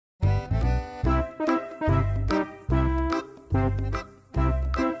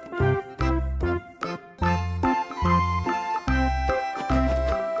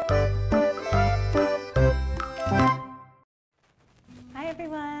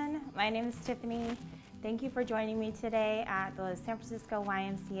my name is Tiffany. Thank you for joining me today at the San Francisco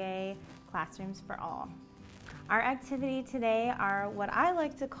YMCA Classrooms for All. Our activity today are what I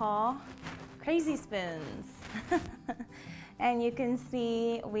like to call crazy spoons. And you can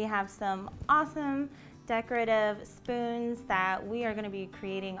see we have some awesome decorative spoons that we are going to be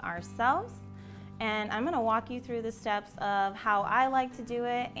creating ourselves. And I'm going to walk you through the steps of how I like to do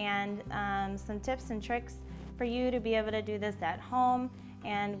it and some tips and tricks for you to be able to do this at home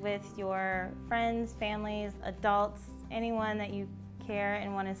and with your friends, families, adults, anyone that you care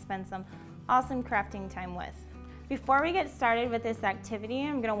and want to spend some awesome crafting time with. Before we get started with this activity,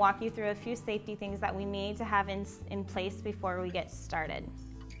 I'm going to walk you through a few safety things that we need to have in place before we get started.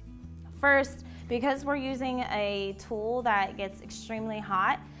 First, because we're using a tool that gets extremely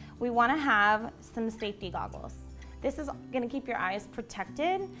hot, we want to have some safety goggles. This is going to keep your eyes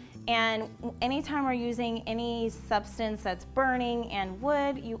protected, and anytime we're using any substance that's burning and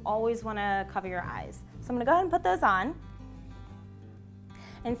wood, you always want to cover your eyes. So I'm going to go ahead and put those on.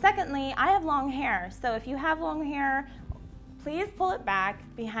 And secondly, I have long hair, so if you have long hair, please pull it back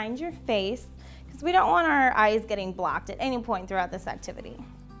behind your face because we don't want our eyes getting blocked at any point throughout this activity.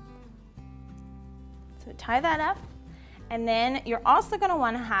 So tie that up, and then you're also going to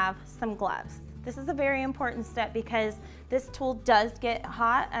want to have some gloves. This is a very important step because this tool does get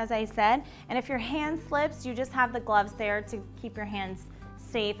hot, as I said, and if your hand slips, you just have the gloves there to keep your hands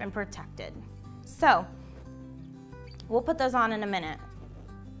safe and protected. So we'll put those on in a minute.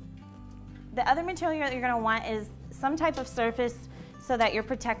 The other material that you're going to want is some type of surface so that you're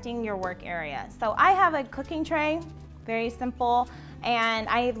protecting your work area. So I have a cooking tray, very simple, and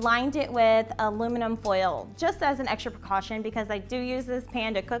I lined it with aluminum foil just as an extra precaution because I do use this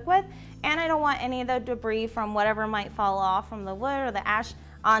pan to cook with and I don't want any of the debris from whatever might fall off from the wood or the ash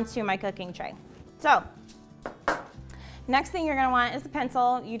onto my cooking tray. So next thing you're going to want is a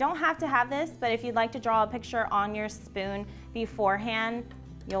pencil. You don't have to have this, but if you'd like to draw a picture on your spoon beforehand,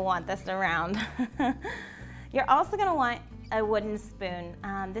 you'll want this around. You're also going to want a wooden spoon.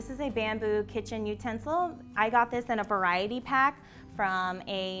 This is a bamboo kitchen utensil. I got this in a variety pack from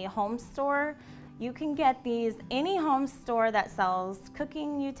a home store. You can get these any home store that sells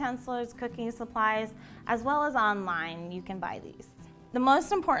cooking utensils, cooking supplies, as well as online. You can buy these. The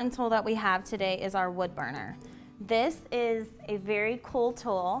most important tool that we have today is our wood burner. This is a very cool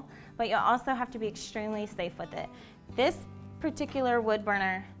tool, but you also have to be extremely safe with it. This particular wood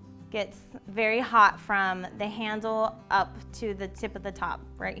burner gets very hot from the handle up to the tip of the top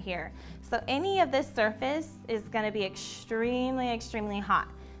right here. So any of this surface is going to be extremely hot.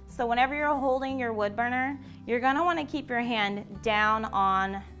 So whenever you're holding your wood burner, you're going to want to keep your hand down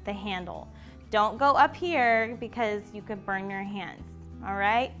on the handle. Don't go up here because you could burn your hands. All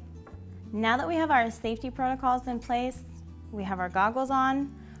right? Now that we have our safety protocols in place, we have our goggles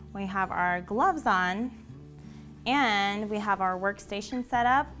on, we have our gloves on, and we have our workstation set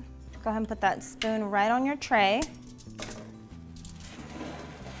up. Go ahead and put that spoon right on your tray.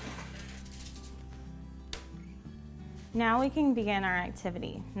 Now we can begin our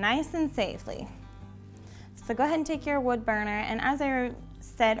activity nice and safely. So go ahead and take your wood burner, and as I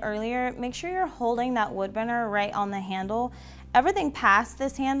said earlier, make sure you're holding that wood burner right on the handle. Everything past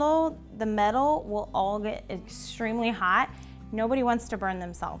this handle, the metal will all get extremely hot. Nobody wants to burn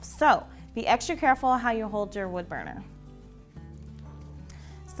themselves. So be extra careful how you hold your wood burner.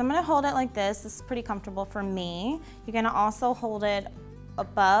 So I'm going to hold it like this. This is pretty comfortable for me. You're going to also hold it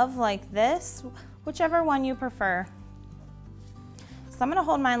above like this, whichever one you prefer. So I'm going to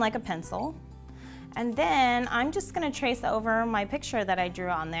hold mine like a pencil. And then I'm just going to trace over my picture that I drew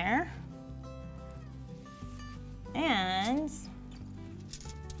on there. And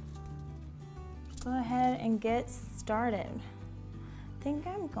go ahead and get started. I think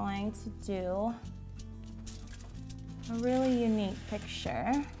I'm going to do a really unique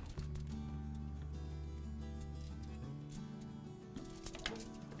picture.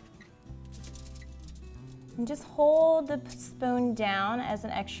 And just hold the spoon down as an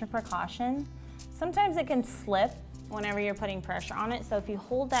extra precaution. Sometimes it can slip whenever you're putting pressure on it, so if you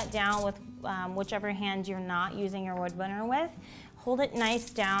hold that down with whichever hand you're not using your wood burner with, hold it nice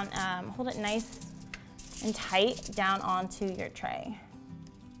down, hold it nice and tight down onto your tray.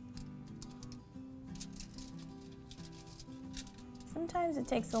 Sometimes it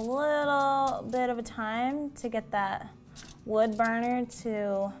takes a little bit of a time to get that wood burner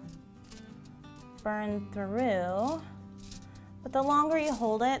to burn through, but the longer you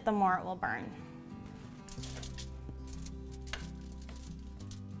hold it, the more it will burn.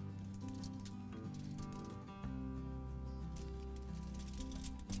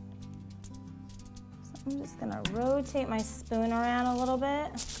 So I'm just gonna rotate my spoon around a little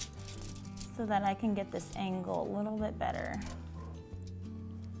bit. so that I can get this angle a little bit better.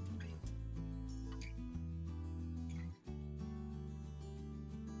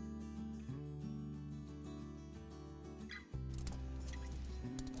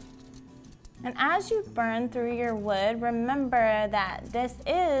 And as you burn through your wood, remember that this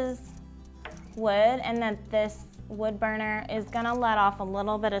is wood and that this wood burner is gonna let off a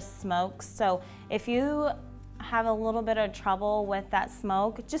little bit of smoke. So if you have a little bit of trouble with that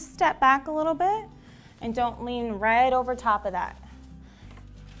smoke, just step back a little bit and don't lean right over top of that.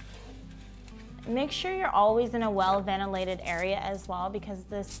 Make sure you're always in a well-ventilated area as well, because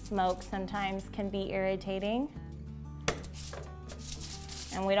this smoke sometimes can be irritating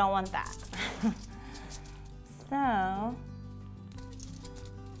and we don't want that. So,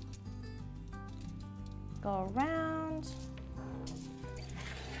 go around.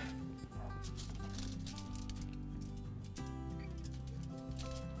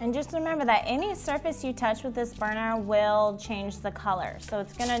 And just remember that any surface you touch with this burner will change the color. So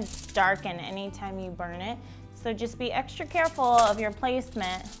it's gonna darken anytime you burn it. So just be extra careful of your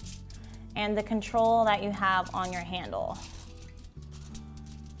placement and the control that you have on your handle.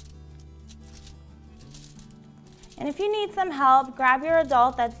 And if you need some help, grab your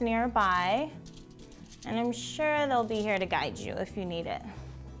adult that's nearby, and I'm sure they'll be here to guide you if you need it.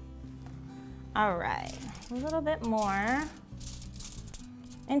 All right, a little bit more.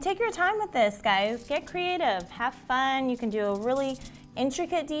 And take your time with this, guys. Get creative, have fun. You can do a really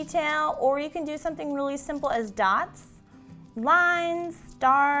intricate detail, or you can do something really simple as dots, lines,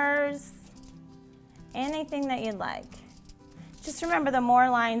 stars, anything that you'd like. Just remember, the more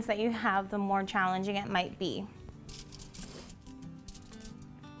lines that you have, the more challenging it might be.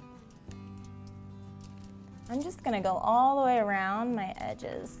 I'm just gonna go all the way around my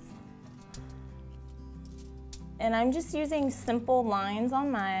edges. And I'm just using simple lines on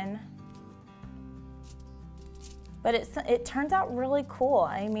mine. But it turns out really cool.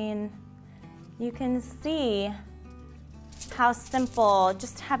 I mean, you can see how simple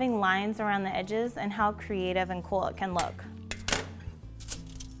just having lines around the edges and how creative and cool it can look.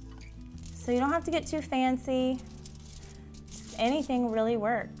 So you don't have to get too fancy. Just anything really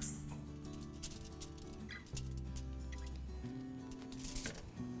works.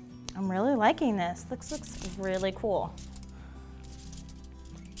 I'm really liking this. This looks really cool.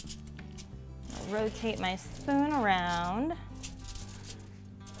 I'll rotate my spoon around.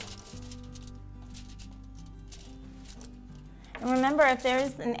 And remember, if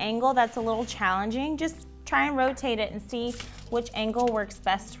there's an angle that's a little challenging, just try and rotate it and see which angle works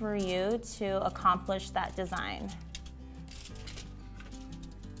best for you to accomplish that design.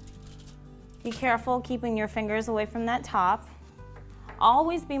 Be careful keeping your fingers away from that top.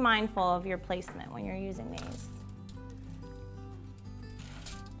 Always be mindful of your placement when you're using these.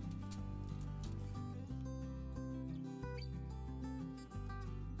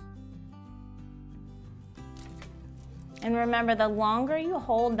 And remember, the longer you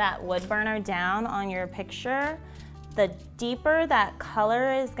hold that wood burner down on your picture, the deeper that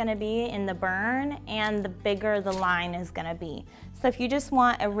color is gonna be in the burn and the bigger the line is gonna be. So if you just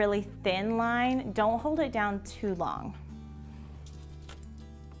want a really thin line, don't hold it down too long.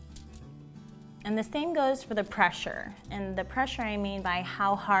 And the same goes for the pressure. And the pressure, I mean by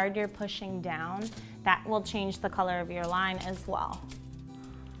how hard you're pushing down. That will change the color of your line as well.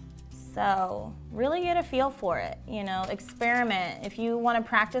 So really get a feel for it, you know, experiment. If you want to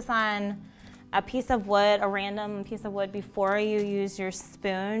practice on a piece of wood, a random piece of wood before you use your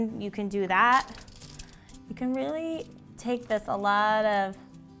spoon, you can do that. You can really take this a lot of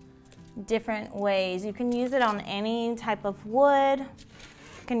different ways. You can use it on any type of wood.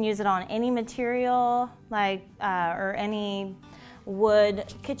 You can use it on any material, like or any wood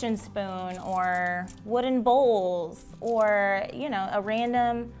kitchen spoon or wooden bowls, or you know, a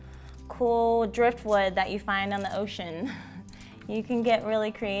random cool driftwood that you find on the ocean. You can get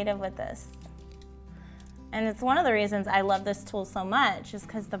really creative with this. And it's one of the reasons I love this tool so much, is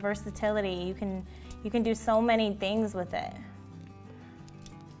because the versatility. You can do so many things with it.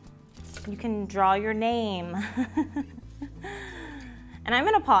 You can draw your name. And I'm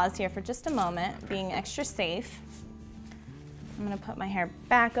gonna pause here for just a moment, being extra safe. I'm gonna put my hair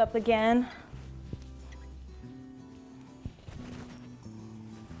back up again.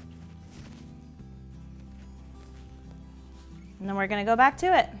 And then we're gonna go back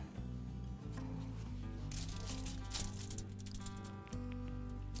to it.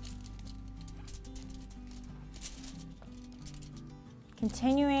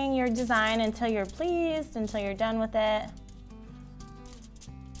 Continuing your design until you're pleased, until you're done with it.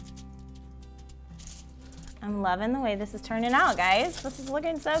 I'm loving the way this is turning out, guys. This is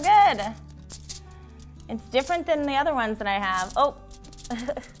looking so good. It's different than the other ones that I have. Oh.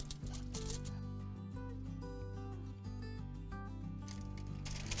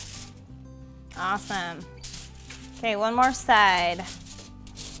 Awesome. Okay, one more side.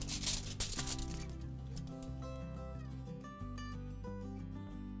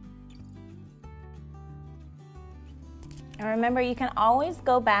 And remember, you can always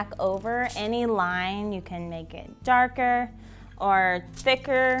go back over any line. You can make it darker or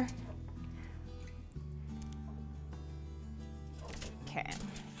thicker. Okay,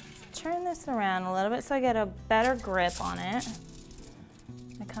 turn this around a little bit so I get a better grip on it.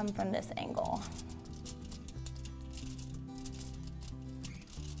 I come from this angle.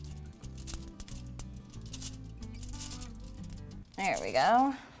 There we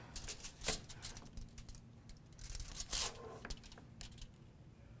go.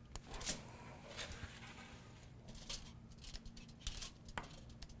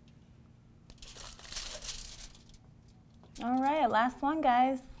 All right, last one,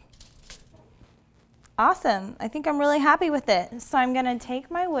 guys. Awesome, I think I'm really happy with it. So I'm gonna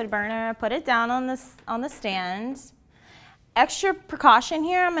take my wood burner, put it down on the stand. Extra precaution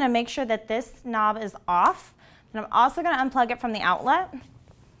here, I'm gonna make sure that this knob is off. And I'm also gonna unplug it from the outlet.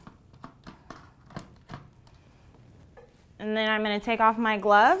 And then I'm gonna take off my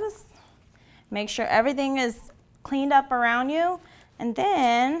gloves, make sure everything is cleaned up around you, and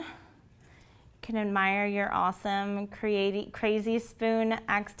then can admire your awesome crazy spoon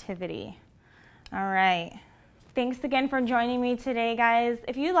activity. All right. Thanks again for joining me today, guys.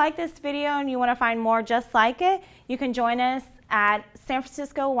 If you like this video and you want to find more just like it, you can join us at San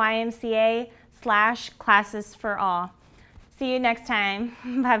Francisco YMCA/Classes for All. See you next time.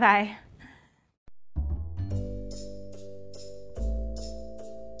 Bye-bye.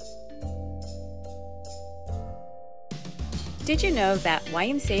 Did you know that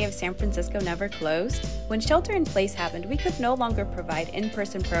YMCA of San Francisco never closed? When shelter-in-place happened, we could no longer provide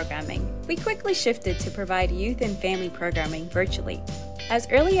in-person programming. We quickly shifted to provide youth and family programming virtually. As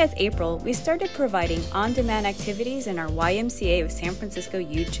early as April, we started providing on-demand activities in our YMCA of San Francisco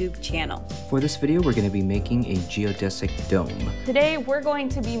YouTube channel. For this video, we're going to be making a geodesic dome. Today, we're going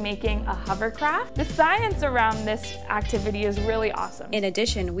to be making a hovercraft. The science around this activity is really awesome. In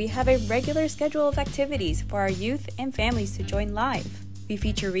addition, we have a regular schedule of activities for our youth and families to join live. We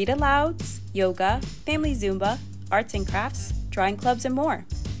feature read-alouds, yoga, family Zumba, arts and crafts, drawing clubs, and more.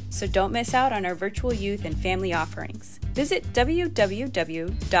 So don't miss out on our virtual youth and family offerings. Visit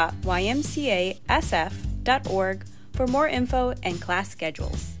www.ymcasf.org for more info and class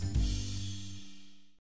schedules.